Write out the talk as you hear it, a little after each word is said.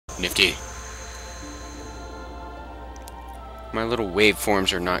Nifty. My little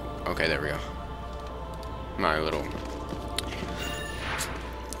waveforms are not... Okay, there we go. My little...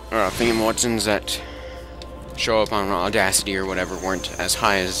 thingamawhatsons that show up on Audacity or whatever weren't as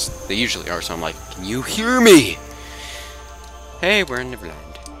high as they usually are, so I'm like, can you hear me? Hey, we're in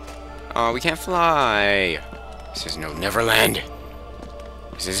Neverland. Oh, we can't fly. This is no Neverland.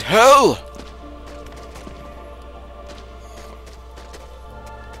 This is hell!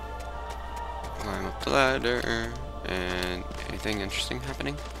 Climb up the ladder. And anything interesting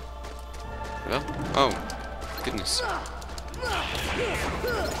happening? Hello? Oh, goodness.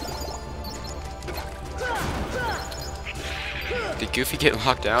 Did Goofy get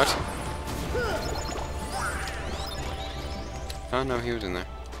locked out? Oh no, he was in there.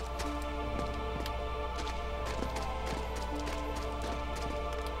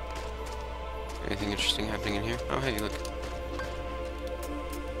 Anything interesting happening in here? Oh hey, look.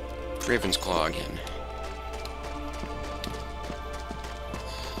 Raven's Claw again.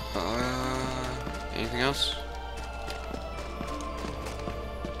 Anything else?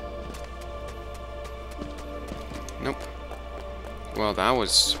 Nope. Well, that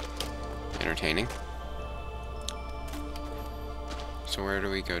was entertaining. So where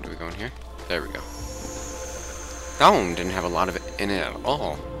do we go? Do we go in here? There we go. That one didn't have a lot of it in it at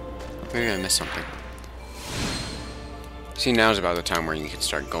all. Maybe I missed something. See, now's about the time where you can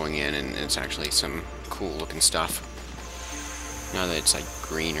start going in and it's actually some cool looking stuff. Now that it's like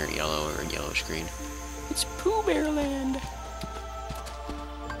green or yellow or yellowish green. It's Pooh Bear Land.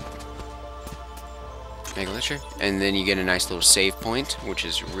 Mega Ledger. And then you get a nice little save point, which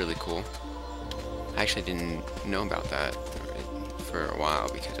is really cool. I actually didn't know about that for a while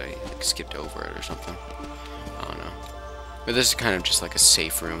because I like, skipped over it or something. I don't know. But this is kind of just like a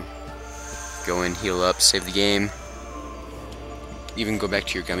safe room. Go in, heal up, save the game. Even go back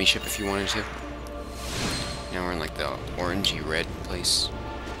to your gummy ship if you wanted to. Now we're in like the orangey red place.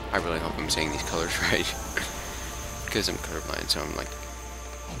 I really hope I'm saying these colors right. Because I'm colorblind, so I'm like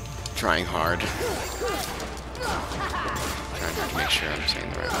trying hard. Trying hard to make sure I'm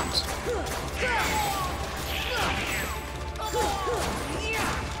saying the right ones.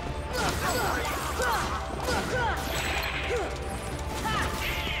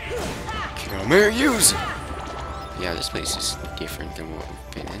 Come here, use! Yeah, this place is different than what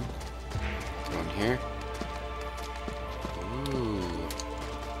we've been in. Go in here. Ooh.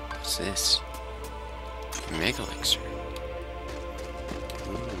 What's this? Mega Elixir.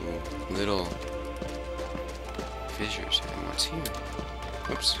 Ooh. Little fissures. And what's here?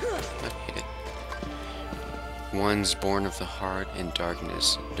 Oops. I hit it. Ones born of the heart and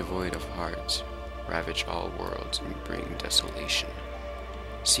darkness, devoid of hearts, ravage all worlds and bring desolation.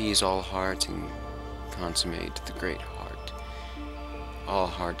 Seize all hearts and consummate the great heart. All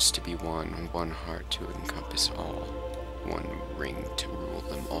hearts to be one, one heart to encompass all, one ring to rule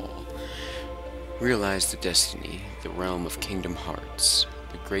them all. Realize the destiny, the realm of kingdom hearts,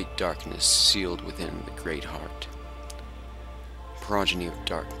 the great darkness sealed within the great heart. Progeny of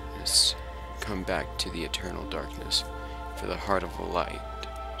darkness, come back to the eternal darkness, for the heart of the light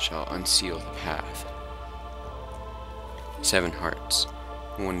shall unseal the path. 7 hearts,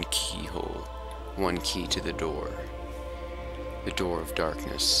 one keyhole, one key to the door of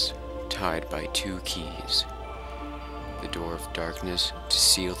darkness, tied by 2 keys. The door of darkness to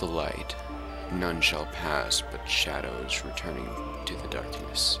seal the light, none shall pass but shadows returning to the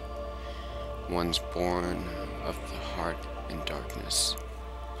darkness. One's born of the heart and darkness,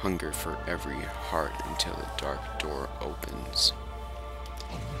 hunger for every heart until the dark door opens.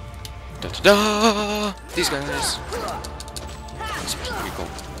 Da da da! These guys! It's pretty cool.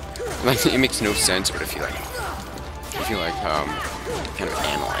 Like, it makes no sense, but if you kind of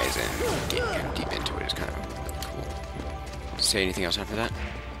analyze it and get kind of deep into it, it's kind of cool. Say anything else after that?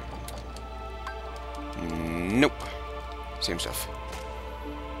 Nope. Same stuff.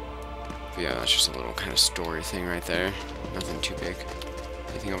 But yeah, that's just a little kind of story thing right there. Nothing too big.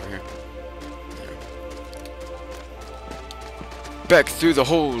 Anything over here? No. Back through the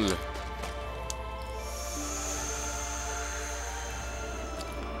hole!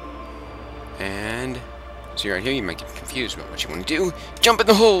 And so right here, you might get confused about what you want to do. Jump in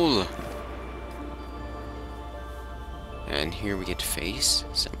the hole! And here we get to face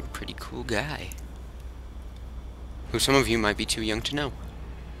some pretty cool guy, who some of you might be too young to know.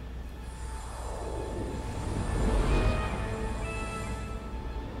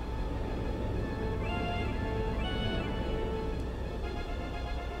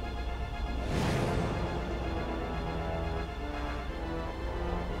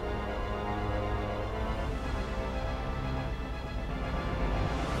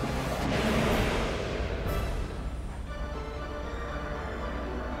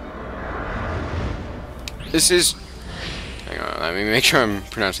 This is... Hang on, let me make sure I'm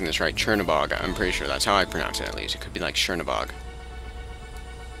pronouncing this right. Chernabog. I'm pretty sure that's how I pronounce it, at least. It could be like Chernabog.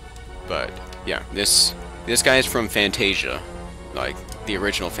 But, yeah, this guy is from Fantasia. Like, the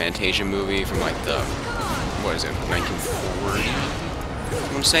original Fantasia movie from, like, the... What is it? 1940?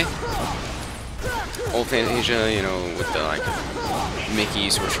 I want to say? Old Fantasia, you know, with the, like, Mickey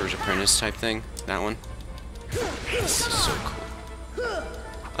Sorcerer's Apprentice type thing. That one. This is so cool.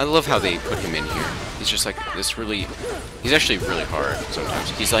 I love how they put him in here. He's just like this really... He's actually really hard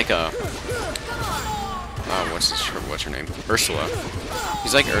sometimes. He's like a... what's her name? Ursula.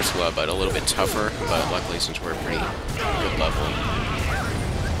 He's like Ursula, but a little bit tougher. But luckily, since we're pretty good level...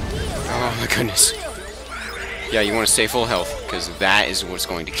 Oh my goodness. Yeah, you want to stay full health, because that is what's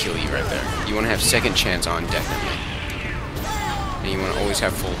going to kill you right there. You want to have second chance on, definitely. And you want to always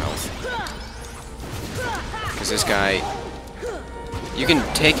have full health. Because this guy... You can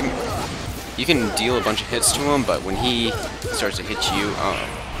take him... You can deal a bunch of hits to him, but when he starts to hit you... Oh,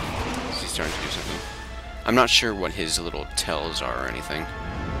 he's starting to do something. I'm not sure what his little tells are or anything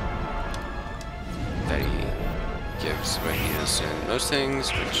that he gives, but he has those things,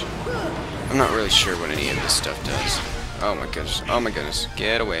 which... I'm not really sure what any of this stuff does. Oh my goodness. Oh my goodness.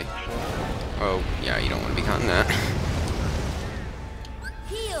 Get away. Oh, yeah, you don't want to be caught in that.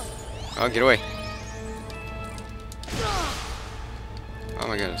 Oh, get away. Oh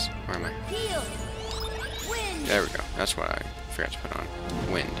my goodness. Where am I? There we go. That's what I forgot to put on.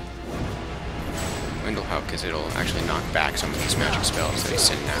 Wind. Wind will help because it'll actually knock back some of these magic spells that he's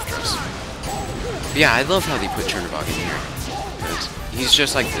sending after us. But yeah, I love how they put Chernabog in here. Because he's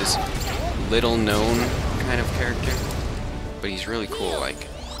just like this little known kind of character. But he's really cool. Like,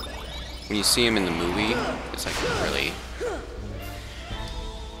 when you see him in the movie, it's like really...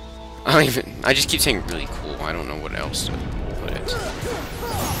 I just keep saying really cool. I don't know what else to put it.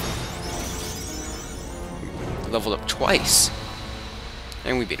 Leveled up twice.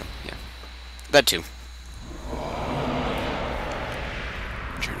 And we beat him, yeah. That too.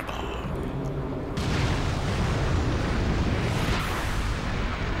 Chernabog.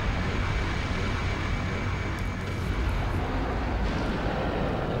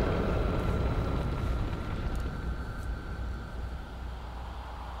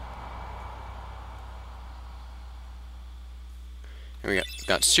 And we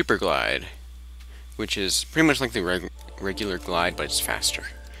got Super Glide, which is pretty much like the regular glide, but it's faster.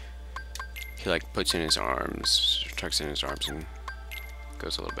 He like puts in his arms, tucks in his arms, and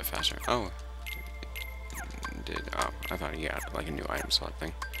goes a little bit faster. Oh, I thought he got like a new item slot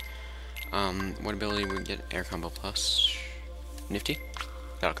thing. What ability would we get? Air Combo Plus, nifty.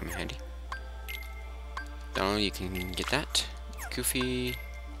 That'll come in handy. Donald, you can get that. Goofy,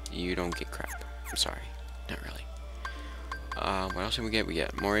 you don't get crap. I'm sorry, not really. What else did we get? We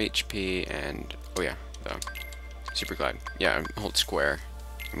get more HP and, oh yeah, the Super Glide. Yeah, hold square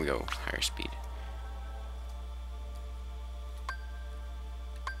and we go higher speed.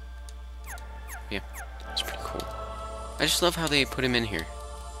 Yeah, it's pretty cool. I just love how they put him in here.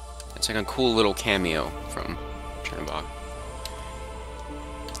 It's like a cool little cameo from Chernabog.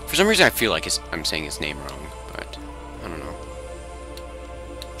 For some reason I feel like I'm saying his name wrong, but I don't know.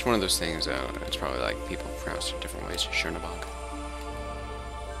 It's one of those things, it's probably like people pronounce it different ways. Chernabog.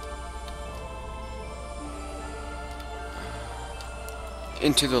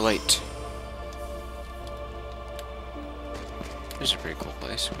 Into the light. This is a pretty cool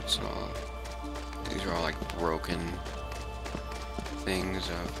place. It's all... These are all like broken things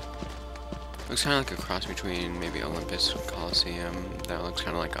of... Looks kind of like a cross between maybe Olympus Coliseum. That looks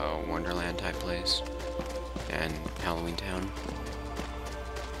kind of like a Wonderland type place. And Halloween Town.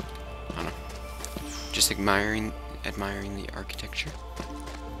 I don't know. Just admiring the architecture.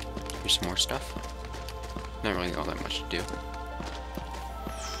 Here's some more stuff. Not really all that much to do.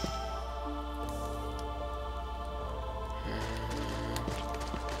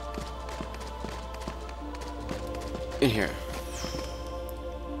 In here.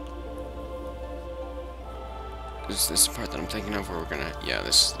 Is this the part that I'm thinking of where we're gonna... Yeah,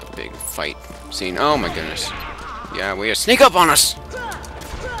 this is the big fight scene. Oh my goodness. Yeah, we gotta sneak up on us!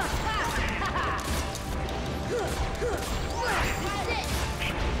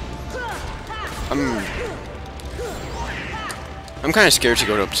 I'm kind of scared to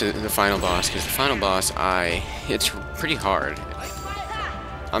go up to the final boss, because the final boss, it's pretty hard.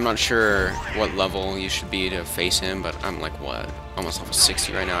 I'm not sure what level you should be to face him, but I'm like, what? Almost level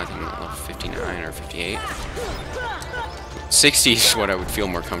 60 right now. I think I'm at level 59 or 58. 60 is what I would feel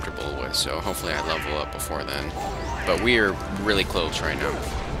more comfortable with, so hopefully I level up before then. But we are really close right now.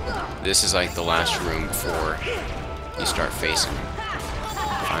 This is like the last room before you start facing the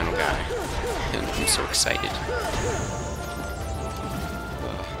final guy. man, I'm so excited.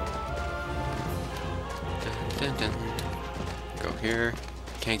 Dun, dun, dun. Go here.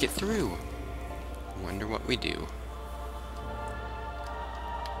 Can't get through. Wonder what we do.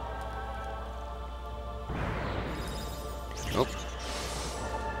 Nope.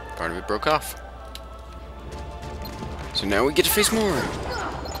 Part of it broke off. So now we get to face more.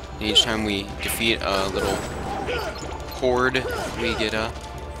 And each time we defeat a little horde, we get a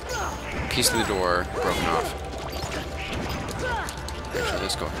piece of the door broken off. Actually,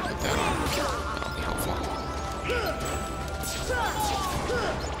 let's go ahead and put that on. That'll be helpful.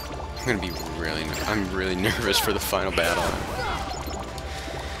 I'm really nervous for the final battle.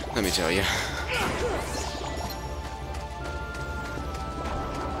 Let me tell you.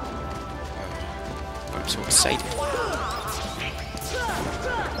 I'm so excited.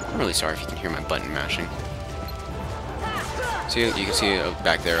 I'm really sorry if you can hear my button mashing. See, you can see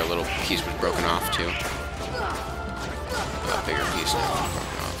back there a little piece was broken off too. A bigger piece was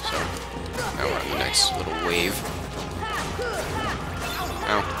broken off. So now we're on the next little wave.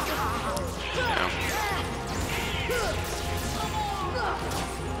 Ow. Ow.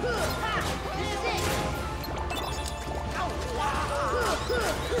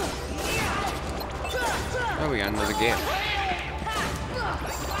 Oh, we got another Gale.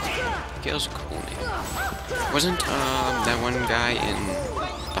 Gale's a cool name. Wasn't that one guy in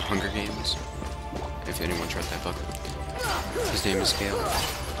The Hunger Games? If anyone's read that book. His name is Gale.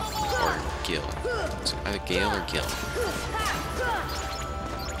 Or Gil. It's either Gale or Gil.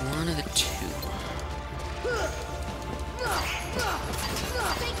 One of the two.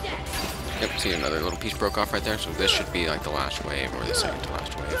 Yep, see another little piece broke off right there, so this should be like the last wave, or the second to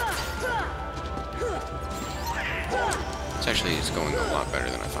last wave. It's going a lot better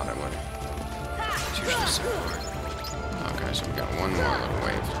than I thought it would. It's usually so hard. Okay, so we got one more little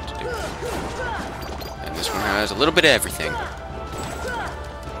wave to do. And this one has a little bit of everything.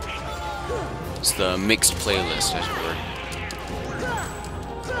 It's the mixed playlist, as it were.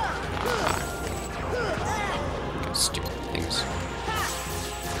 Stupid things.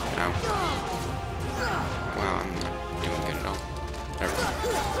 Ow. Wow, I'm not doing good at all. Never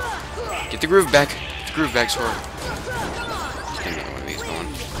mind. Get the groove back. Get the groove back, sword. Let's get another one of these going.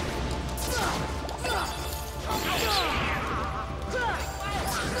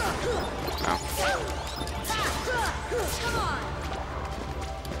 Ow.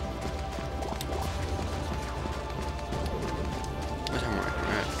 What time are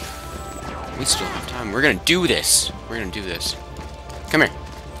we at? We still have time. We're gonna do this. We're gonna do this. Come here.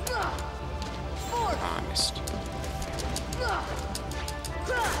 Ah, I missed.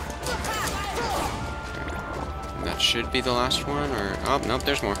 That should be the last one, or... Oh, nope,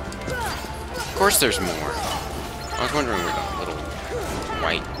 there's more. Of course there's more. I was wondering where the little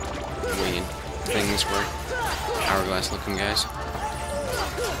white winged things were. Hourglass-looking guys.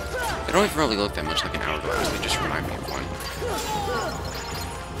 They don't even really look that much like an hourglass. They just remind me of one.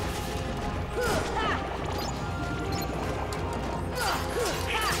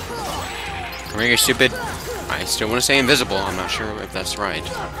 Come here, you stupid. I still want to say invisible. I'm not sure if that's right.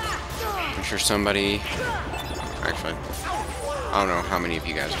 I'm sure somebody... Actually, I don't know how many of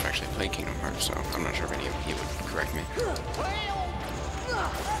you guys have actually played Kingdom Hearts, so I'm not sure if any of you would correct me.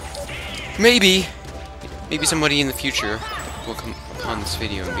 Maybe somebody in the future will come upon this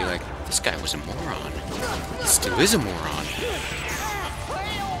video and be like, this guy was a moron. He still is a moron.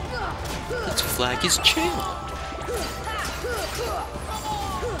 Let's flag his channel.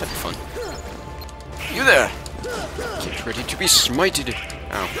 That'd be fun. You there! Get ready to be smited.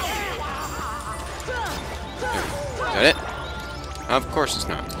 Ow. There. Is that it? Of course it's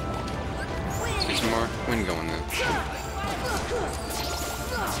not. Let's get some more wind going then.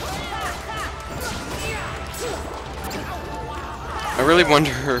 I really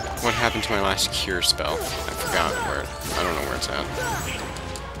wonder what happened to my last cure spell. I forgot where. I don't know where it's at.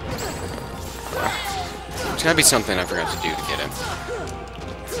 There's gotta be something I forgot to do to get it.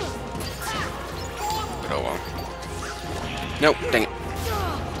 But oh well. Nope, dang it.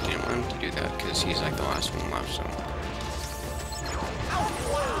 Didn't want him to do that because he's like the last one left, so.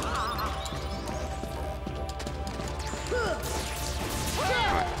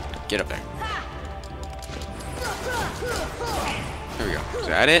 Alright, get up there. There we go. Is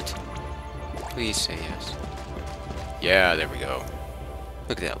that it? Please say yes. Yeah, there we go.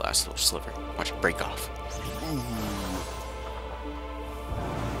 Look at that last little sliver. Watch it break off.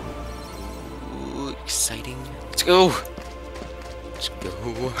 Ooh, exciting. Let's go. Let's go.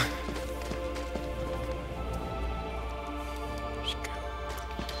 Let's go.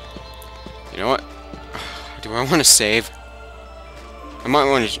 You know what? Do I want to save? I might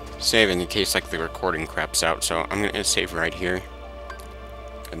want to save in case like the recording craps out, so I'm gonna save right here,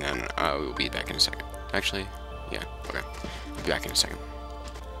 and then we'll be back in a second. Actually, yeah, okay. I'll be back in a second.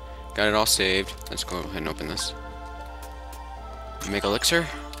 Got it all saved. Let's go ahead and open this. Make elixir.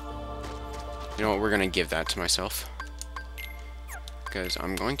 You know what? We're gonna give that to myself because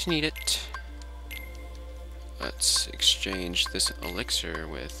I'm going to need it. Let's exchange this elixir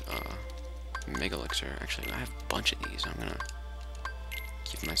with mega elixir. Actually, I have a bunch of these. I'm gonna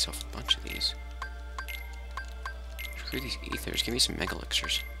give myself a bunch of these. Screw these ethers. Give me some mega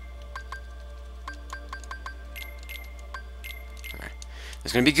elixirs. Alright.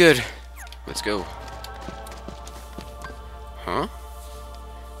 It's gonna be good. Let's go. Huh?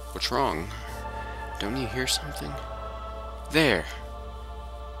 What's wrong? Don't you hear something? There!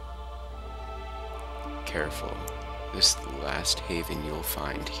 Careful. This is the last haven you'll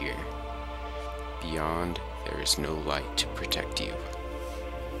find here. Beyond, there is no light to protect you.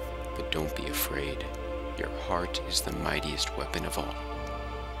 But don't be afraid. Your heart is the mightiest weapon of all.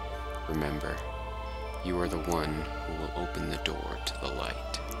 Remember, you are the one who will open the door to the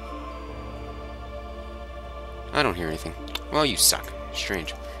light. I don't hear anything. Well, you suck.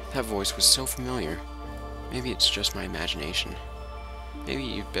 Strange. That voice was so familiar. Maybe it's just my imagination. Maybe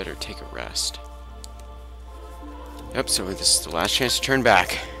you'd better take a rest. Yep, so this is the last chance to turn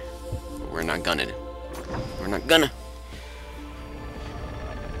back. But we're not gonna. We're not gonna.